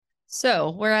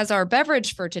So, whereas our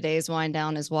beverage for today's wind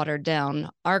down is watered down,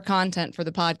 our content for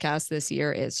the podcast this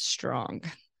year is strong.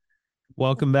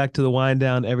 Welcome back to the wind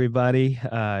down, everybody.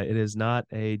 It is not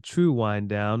a true wind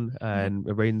down, and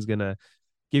Braden's going to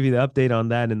give you the update on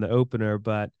that in the opener,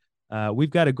 but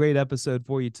we've got a great episode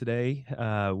for you today.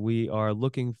 We are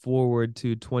looking forward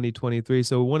to 2023,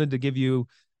 so we wanted to give you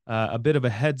a bit of a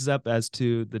heads up as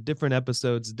to the different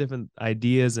episodes, different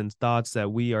ideas and thoughts that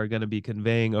we are going to be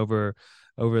conveying over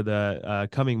the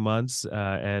coming months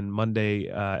and Monday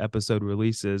episode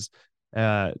releases.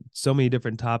 So many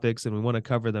different topics, and we want to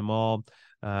cover them all.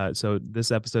 So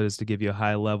this episode is to give you a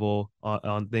high level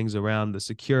on things around the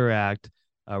Secure Act,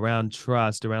 around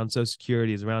trust, around Social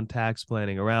Security, around tax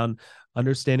planning, around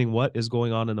understanding what is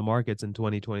going on in the markets in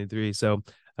 2023. So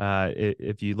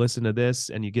if you listen to this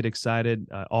and you get excited,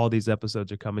 all these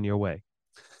episodes are coming your way.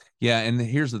 Yeah, and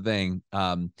here's the thing.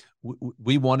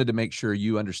 We wanted to make sure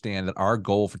you understand that our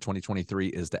goal for 2023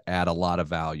 is to add a lot of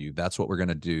value. That's what we're going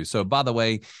to do. So, by the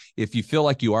way, if you feel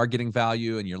like you are getting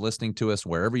value and you're listening to us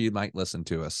wherever you might listen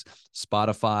to us,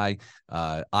 Spotify,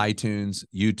 iTunes,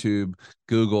 YouTube,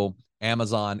 Google,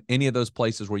 Amazon, any of those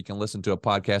places where you can listen to a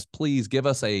podcast, please give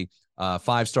us a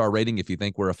 5-star rating if you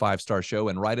think we're a 5-star show,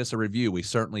 and write us a review. We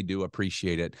certainly do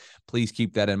appreciate it. Please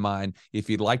keep that in mind. If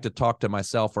you'd like to talk to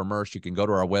myself or Merce, you can go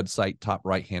to our website, top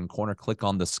right-hand corner, click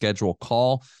on the schedule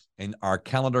call, and our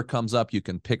calendar comes up. You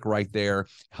can pick right there,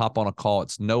 hop on a call.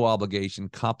 It's no obligation,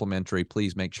 complimentary.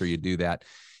 Please make sure you do that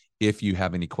if you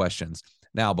have any questions.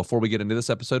 Now, before we get into this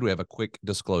episode, we have a quick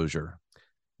disclosure.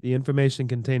 The information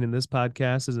contained in this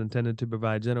podcast is intended to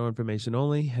provide general information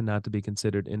only and not to be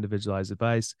considered individualized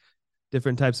advice.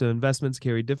 Different types of investments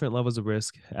carry different levels of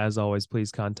risk. As always,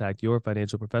 please contact your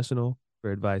financial professional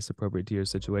for advice appropriate to your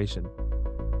situation.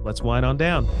 Let's wind on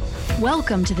down.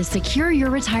 Welcome to the Secure Your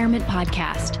Retirement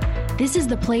podcast. This is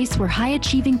the place where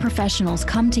high-achieving professionals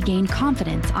come to gain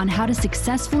confidence on how to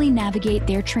successfully navigate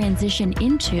their transition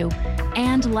into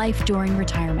and life during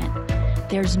retirement.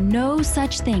 There's no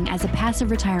such thing as a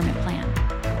passive retirement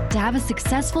plan. To have a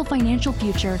successful financial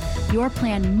future, your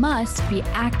plan must be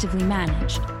actively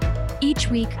managed. Each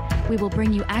week, we will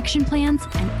bring you action plans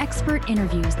and expert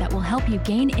interviews that will help you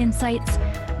gain insights,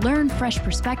 learn fresh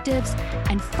perspectives,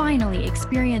 and finally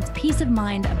experience peace of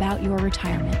mind about your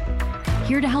retirement.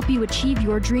 Here to help you achieve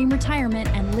your dream retirement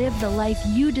and live the life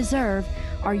you deserve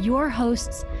are your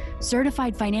hosts,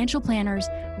 certified financial planners,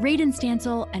 Radon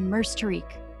Stansel and Merce Tariq.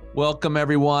 Welcome,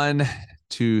 everyone,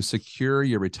 to Secure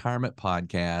Your Retirement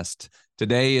podcast.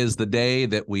 Today is the day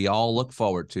that we all look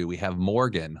forward to. We have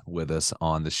Morgan with us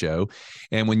on the show.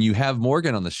 And when you have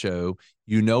Morgan on the show,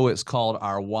 you know it's called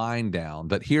our wind down.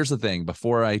 But here's the thing,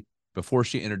 before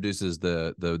she introduces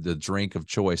the drink of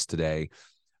choice today,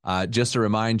 just to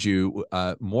remind you,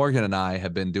 Morgan and I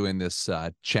have been doing this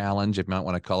challenge, if you might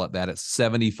want to call it that. It's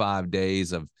 75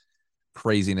 days of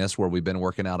craziness where we've been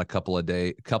working out a couple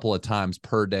of times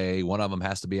per day. One of them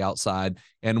has to be outside.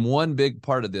 And one big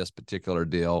part of this particular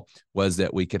deal was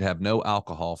that we could have no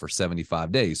alcohol for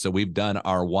 75 days. So we've done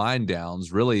our wind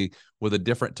downs really with a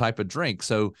different type of drink.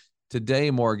 So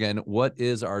today, Morgan, what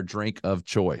is our drink of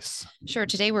choice? Sure.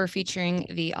 Today we're featuring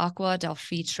the Acqua del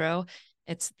Filtro.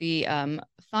 It's the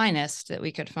finest that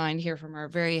we could find here from our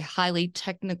very highly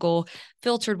technical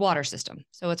filtered water system.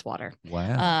 So it's water.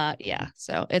 Wow. Yeah.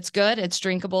 So it's good. It's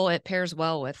drinkable. It pairs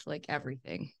well with like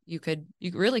everything. You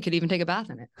really could even take a bath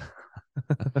in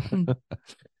it.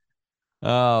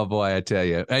 Oh boy, I tell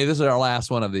you. Hey, this is our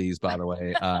last one of these, by the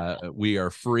way. We are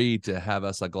free to have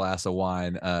us a glass of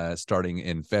wine starting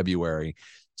in February.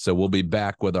 So we'll be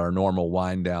back with our normal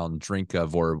wind down drink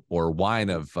of or wine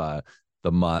of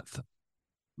the month.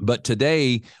 But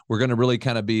today, we're going to really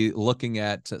kind of be looking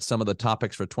at some of the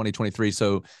topics for 2023.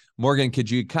 So, Morgan, could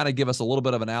you kind of give us a little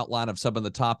bit of an outline of some of the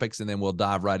topics, and then we'll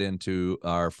dive right into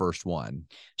our first one?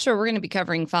 Sure. We're going to be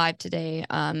covering 5 today.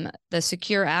 The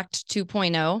Secure Act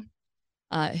 2.0.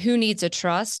 Who needs a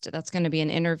trust? That's going to be an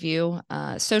interview.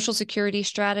 Social Security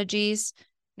strategies.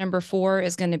 Number 4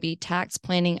 is going to be tax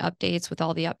planning updates with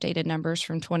all the updated numbers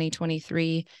from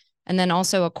 2023. And then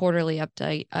also a quarterly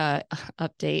update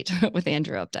with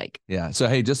Andrew Updike. Yeah. So,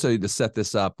 hey, just so to set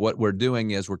this up, what we're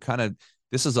doing is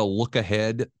this is a look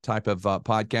ahead type of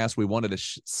podcast. We wanted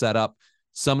to set up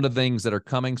some of the things that are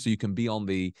coming so you can be on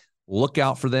the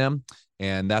lookout for them.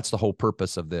 And that's the whole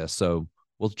purpose of this. So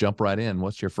we'll jump right in.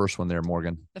 What's your first one there,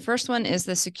 Morgan? The first one is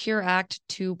the Secure Act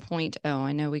 2.0.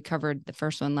 I know we covered the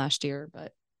first one last year,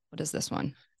 but what is this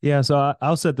one? Yeah, so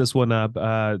I'll set this one up.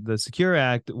 The Secure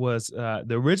Act was the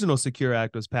original Secure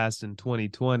Act was passed in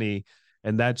 2020,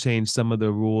 and that changed some of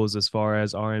the rules as far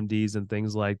as RMDs and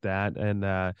things like that.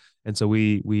 And so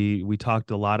we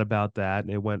talked a lot about that.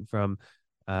 And it went from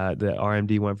the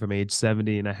RMD went from age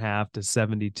 70 and a half to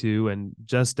 72. And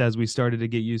just as we started to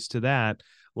get used to that,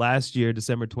 last year,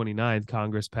 December 29th,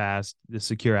 Congress passed the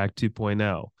Secure Act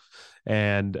 2.0.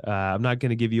 And I'm not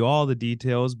going to give you all the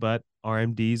details, but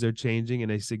RMDs are changing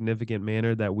in a significant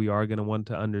manner that we are going to want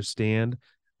to understand.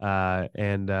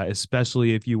 And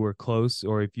especially if you were close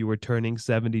or if you were turning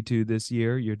 72 this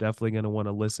year, you're definitely going to want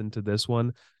to listen to this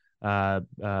one.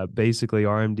 Basically,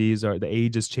 RMDs the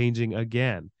age is changing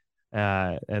again.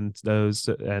 And those.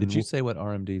 And did you say what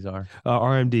RMDs are?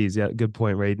 RMDs, yeah, good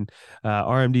point, Radon.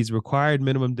 RMDs, required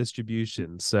minimum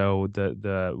distribution. So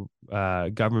the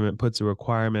government puts a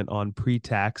requirement on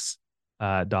pre-tax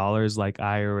dollars like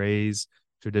IRAs,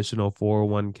 traditional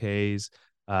 401ks,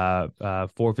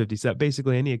 457,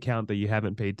 basically any account that you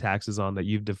haven't paid taxes on that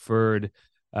you've deferred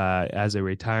as a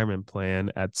retirement plan.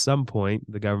 At some point,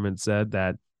 the government said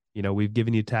that, we've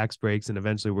given you tax breaks and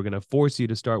eventually we're going to force you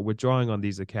to start withdrawing on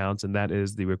these accounts. And that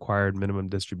is the required minimum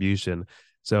distribution.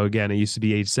 So again, it used to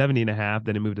be age 70 and a half,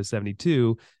 then it moved to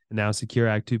 72. And now Secure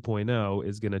Act 2.0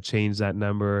 is going to change that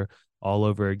number all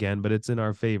over again, but it's in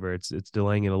our favor. It's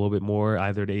delaying it a little bit more,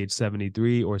 either to age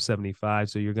 73 or 75.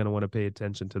 So you're going to want to pay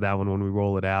attention to that one when we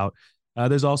roll it out.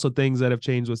 There's also things that have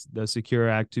changed with the Secure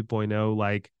Act 2.0,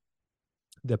 like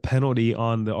the penalty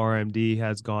on the RMD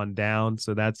has gone down.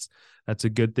 So that's a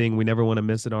good thing. We never want to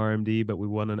miss an RMD, but we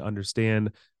want to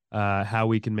understand how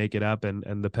we can make it up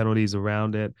and the penalties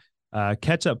around it.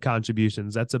 Catch-up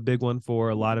contributions, that's a big one for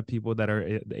a lot of people that are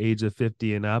at the age of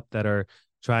 50 and up that are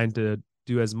trying to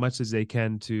do as much as they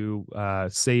can to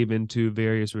save into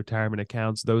various retirement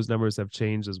accounts. Those numbers have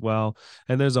changed as well.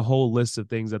 And there's a whole list of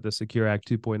things that the Secure Act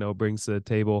 2.0 brings to the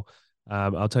table.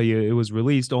 I'll tell you, it was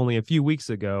released only a few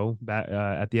weeks ago,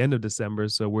 at the end of December.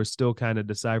 So we're still kind of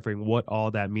deciphering what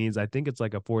all that means. I think it's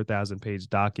like a 4,000-page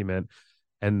document.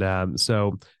 And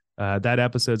so that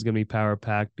episode is going to be power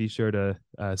packed. Be sure to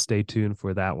stay tuned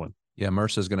for that one. Yeah,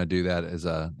 Mercer's going to do that he's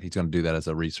going to do that as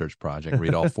a research project,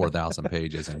 read all 4,000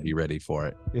 pages and be ready for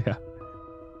it. Yeah.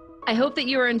 I hope that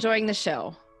you are enjoying the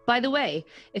show. By the way,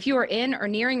 if you are in or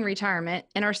nearing retirement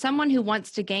and are someone who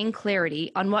wants to gain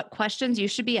clarity on what questions you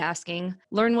should be asking,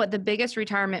 learn what the biggest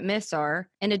retirement myths are,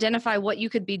 and identify what you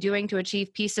could be doing to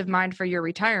achieve peace of mind for your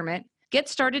retirement, get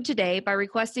started today by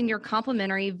requesting your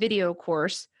complimentary video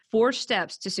course, 4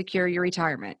 Steps to Secure Your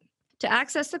Retirement. To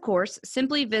access the course,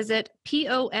 simply visit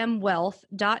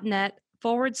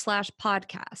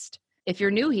pomwealth.net/podcast. If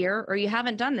you're new here or you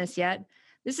haven't done this yet,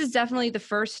 this is definitely the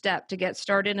first step to get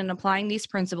started in applying these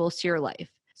principles to your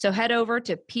life. So head over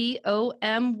to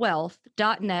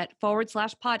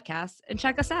pomwealth.net/podcast and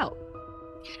check us out.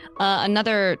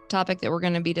 Another topic that we're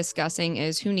going to be discussing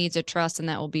is who needs a trust, and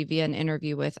that will be via an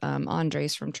interview with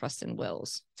Andres from Trust and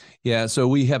Wills. Yeah, so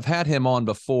we have had him on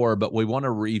before, but we want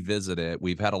to revisit it.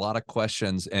 We've had a lot of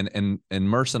questions, and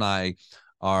Merce and I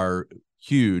are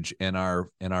huge in our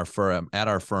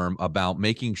firm about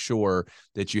making sure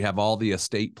that you have all the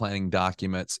estate planning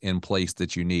documents in place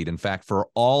that you need. In fact, for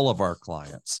all of our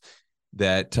clients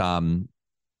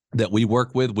that we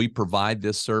work with, we provide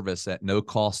this service at no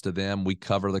cost to them. We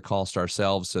cover the cost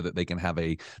ourselves so that they can have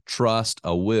a trust,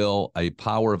 a will, a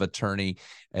power of attorney,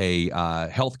 a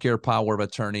healthcare power of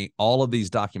attorney, all of these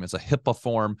documents, a HIPAA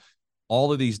form.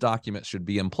 All of these documents should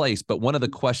be in place. But one of the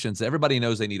questions, everybody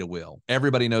knows they need a will.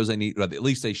 Everybody knows they need, or at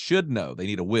least they should know they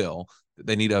need a will.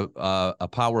 They need a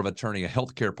power of attorney, a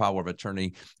healthcare power of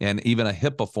attorney, and even a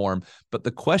HIPAA form. But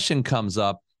the question comes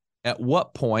up, at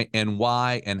what point and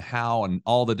why and how and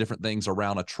all the different things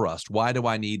around a trust. Why do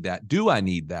I need that? Do I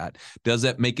need that? Does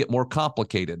that make it more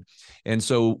complicated? And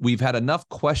so we've had enough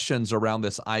questions around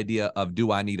this idea of,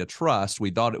 do I need a trust? We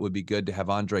thought it would be good to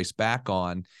have Andres back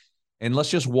on. And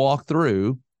let's just walk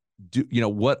through,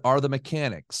 what are the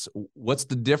mechanics? What's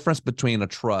the difference between a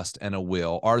trust and a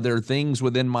will? Are there things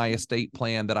within my estate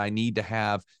plan that I need to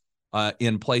have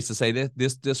in place to say that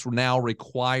this now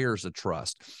requires a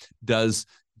trust?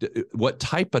 What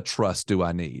type of trust do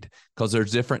I need? Because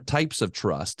there's different types of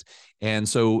trust. And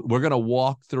so we're going to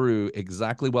walk through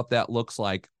exactly what that looks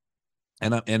like.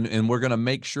 And we're going to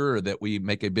make sure that we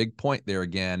make a big point there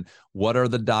again. What are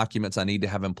the documents I need to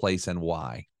have in place and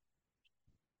why?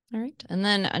 All right. And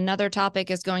then another topic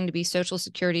is going to be Social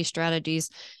Security strategies.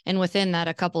 And within that,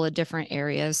 a couple of different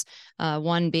areas.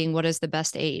 One being, what is the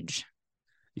best age?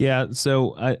 Yeah,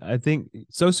 so I think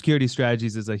Social Security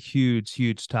strategies is a huge,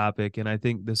 huge topic, and I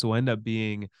think this will end up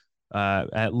being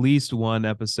at least one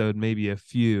episode, maybe a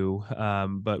few,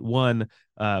 but one,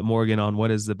 Morgan, on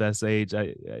what is the best age.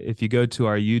 If you go to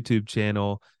our YouTube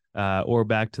channel, or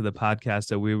back to the podcast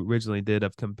that we originally did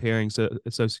of comparing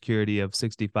Social Security of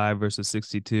 65 versus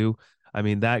 62. I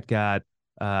mean, that got,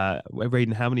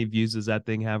 Braden, how many views does that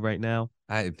thing have right now?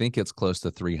 I think it's close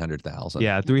to 300,000.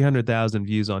 Yeah, 300,000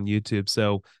 views on YouTube.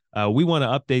 So we want to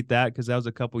update that because that was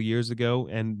a couple years ago,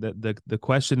 and the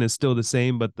question is still the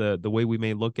same, but the way we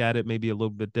may look at it may be a little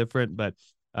bit different. But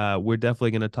we're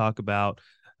definitely going to talk about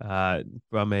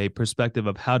from a perspective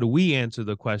of how do we answer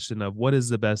the question of what is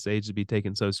the best age to be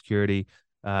taking Social Security.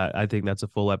 I think that's a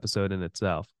full episode in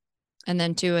itself. And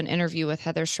then do an interview with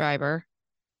Heather Schreiber.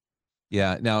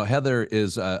 Yeah. Now, Heather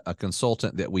is a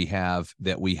consultant that we have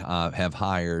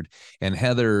hired, and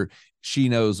Heather, she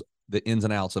knows the ins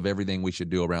and outs of everything we should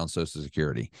do around Social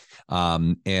Security.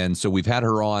 And so we've had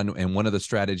her on, and one of the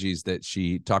strategies that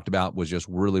she talked about was just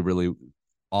really, really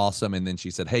awesome. And then she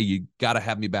said, hey, you got to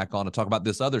have me back on to talk about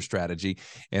this other strategy.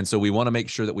 And so we want to make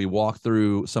sure that we walk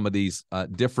through some of these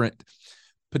different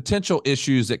potential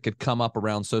issues that could come up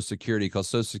around Social Security, because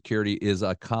Social Security is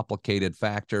a complicated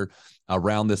factor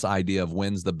around this idea of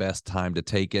when's the best time to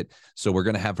take it. So we're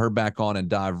going to have her back on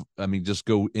and just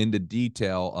go into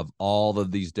detail of all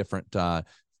of these different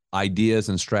ideas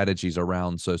and strategies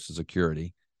around Social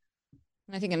Security.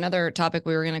 I think another topic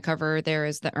we were going to cover there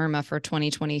is the IRMAA for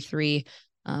 2023.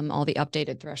 All the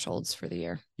updated thresholds for the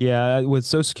year. Yeah, with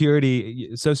Social Security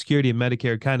and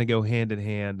Medicare kind of go hand in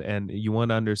hand, and you want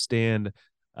to understand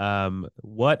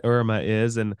what IRMAA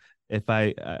is. And if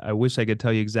I wish I could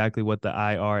tell you exactly what the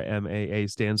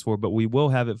IRMAA stands for, but we will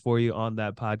have it for you on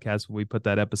that podcast when we put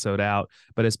that episode out.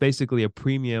 But it's basically a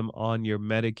premium on your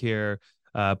Medicare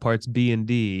parts B and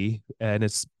D, and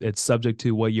it's subject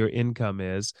to what your income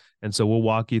is. And so we'll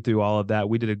walk you through all of that.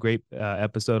 We did a great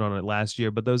episode on it last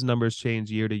year, but those numbers change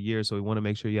year to year. So we want to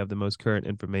make sure you have the most current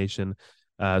information.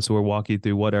 So we'll walk you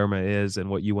through what IRMAA is and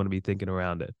what you want to be thinking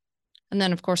around it. And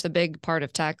then, of course, a big part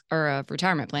of tax or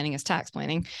retirement planning is tax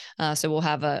planning. So we'll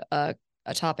have a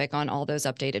topic on all those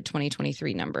updated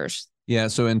 2023 numbers. Yeah.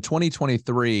 So in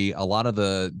 2023, a lot of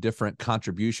the different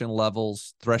contribution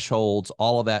levels, thresholds,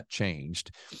 all of that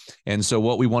changed. And so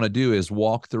what we want to do is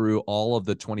walk through all of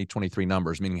the 2023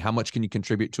 numbers, meaning how much can you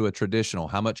contribute to a traditional?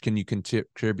 How much can you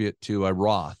contribute to a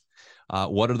Roth?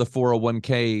 What are the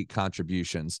 401k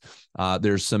contributions?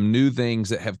 There's some new things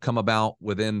that have come about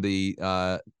within the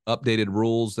updated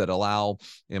rules that allow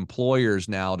employers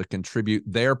now to contribute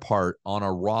their part on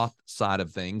a Roth side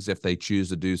of things if they choose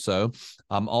to do so.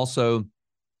 Also,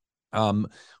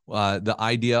 the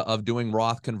idea of doing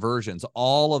Roth conversions,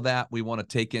 all of that we want to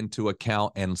take into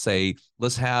account and say,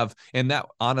 let's have, and that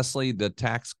honestly, the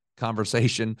tax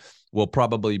conversation will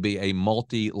probably be a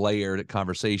multi-layered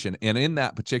conversation. And in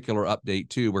that particular update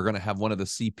too, we're going to have one of the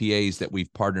CPAs that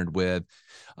we've partnered with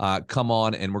come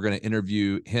on, and we're going to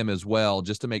interview him as well,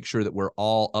 just to make sure that we're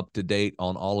all up to date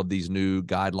on all of these new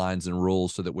guidelines and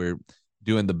rules so that we're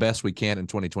doing the best we can in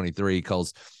 2023.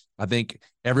 Because I think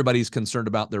everybody's concerned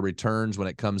about their returns when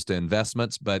it comes to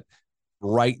investments, but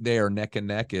right there, neck and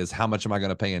neck, is how much am I going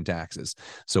to pay in taxes?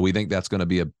 So we think that's going to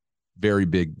be a very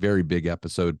big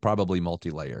episode, probably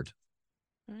multi-layered.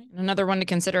 All right. Another one to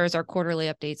consider is our quarterly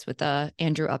updates with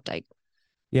Andrew Updike.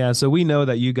 Yeah, so we know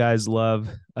that you guys love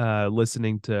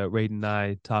listening to Braden and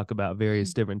I talk about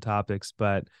various different topics,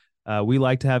 but we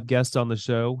like to have guests on the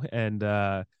show, and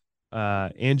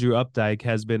Andrew Updike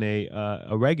has been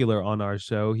a regular on our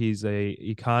show. He's a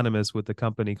economist with a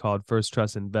company called First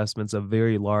Trust Investments, a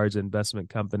very large investment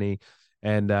company,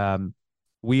 and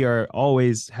we are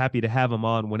always happy to have him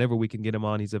on whenever we can get him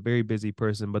on. He's a very busy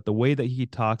person, but the way that he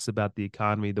talks about the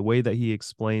economy, the way that he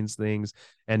explains things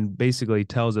and basically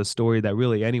tells a story that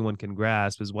really anyone can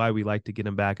grasp is why we like to get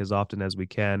him back as often as we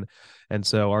can. And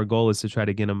so our goal is to try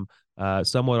to get him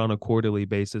somewhat on a quarterly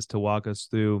basis to walk us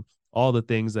through all the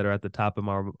things that are at the top of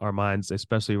our minds,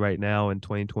 especially right now in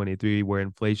 2023, where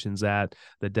inflation's at,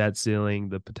 the debt ceiling,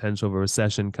 the potential of a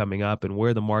recession coming up, and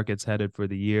where the market's headed for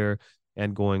the year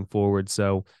and going forward.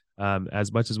 So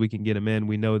as much as we can get him in,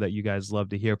 we know that you guys love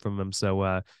to hear from him.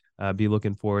 So be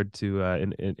looking forward to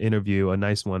an interview, a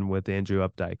nice one with Andrew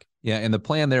Updike. Yeah. And the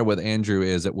plan there with Andrew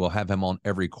is that we'll have him on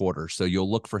every quarter. So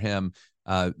you'll look for him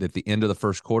at the end of the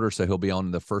first quarter. So he'll be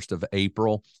on the 1st of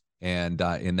April. And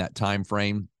in that time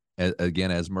frame, again,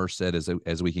 as Merce said,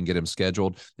 as we can get him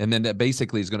scheduled. And then that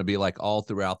basically is going to be like all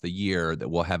throughout the year that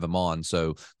we'll have him on.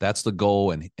 So that's the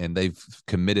goal. And they've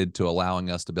committed to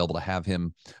allowing us to be able to have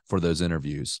him for those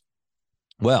interviews.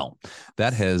 Well,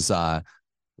 that has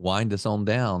wind us on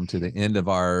down to the end of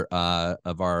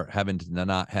our having to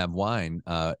not have wine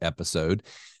episode.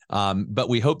 But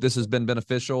we hope this has been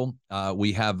beneficial.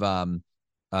 We have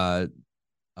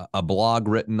a blog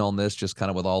written on this, just kind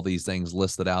of with all these things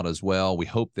listed out as well. We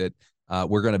hope that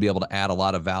we're going to be able to add a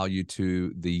lot of value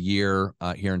to the year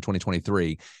here in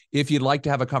 2023. If you'd like to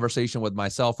have a conversation with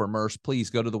myself or Merce, please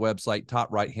go to the website,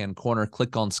 top right-hand corner,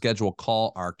 click on schedule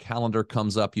call. Our calendar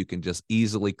comes up. You can just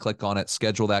easily click on it,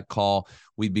 schedule that call.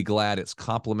 We'd be glad. It's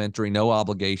complimentary, no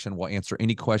obligation. We'll answer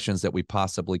any questions that we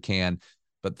possibly can.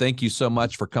 But thank you so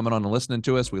much for coming on and listening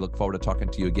to us. We look forward to talking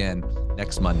to you again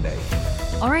next Monday.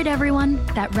 All right, everyone,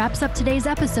 that wraps up today's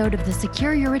episode of the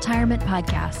Secure Your Retirement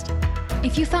podcast.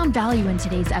 If you found value in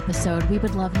today's episode, we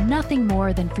would love nothing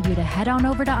more than for you to head on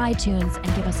over to iTunes and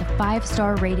give us a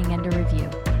 5-star rating and a review.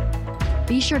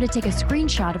 Be sure to take a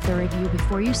screenshot of the review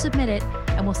before you submit it,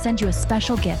 and we'll send you a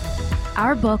special gift,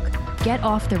 our book, Get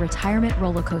Off the Retirement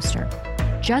Roller Coaster.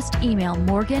 Just email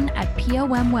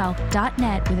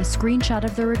morgan@pomwealth.net with a screenshot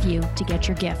of the review to get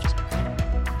your gift.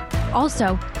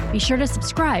 Also, be sure to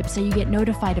subscribe so you get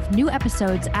notified of new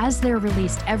episodes as they're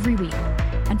released every week.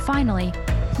 And finally,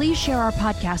 please share our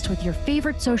podcast with your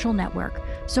favorite social network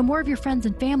so more of your friends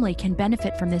and family can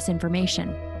benefit from this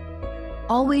information.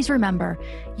 Always remember,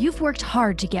 you've worked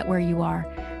hard to get where you are,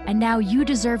 and now you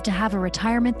deserve to have a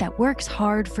retirement that works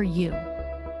hard for you.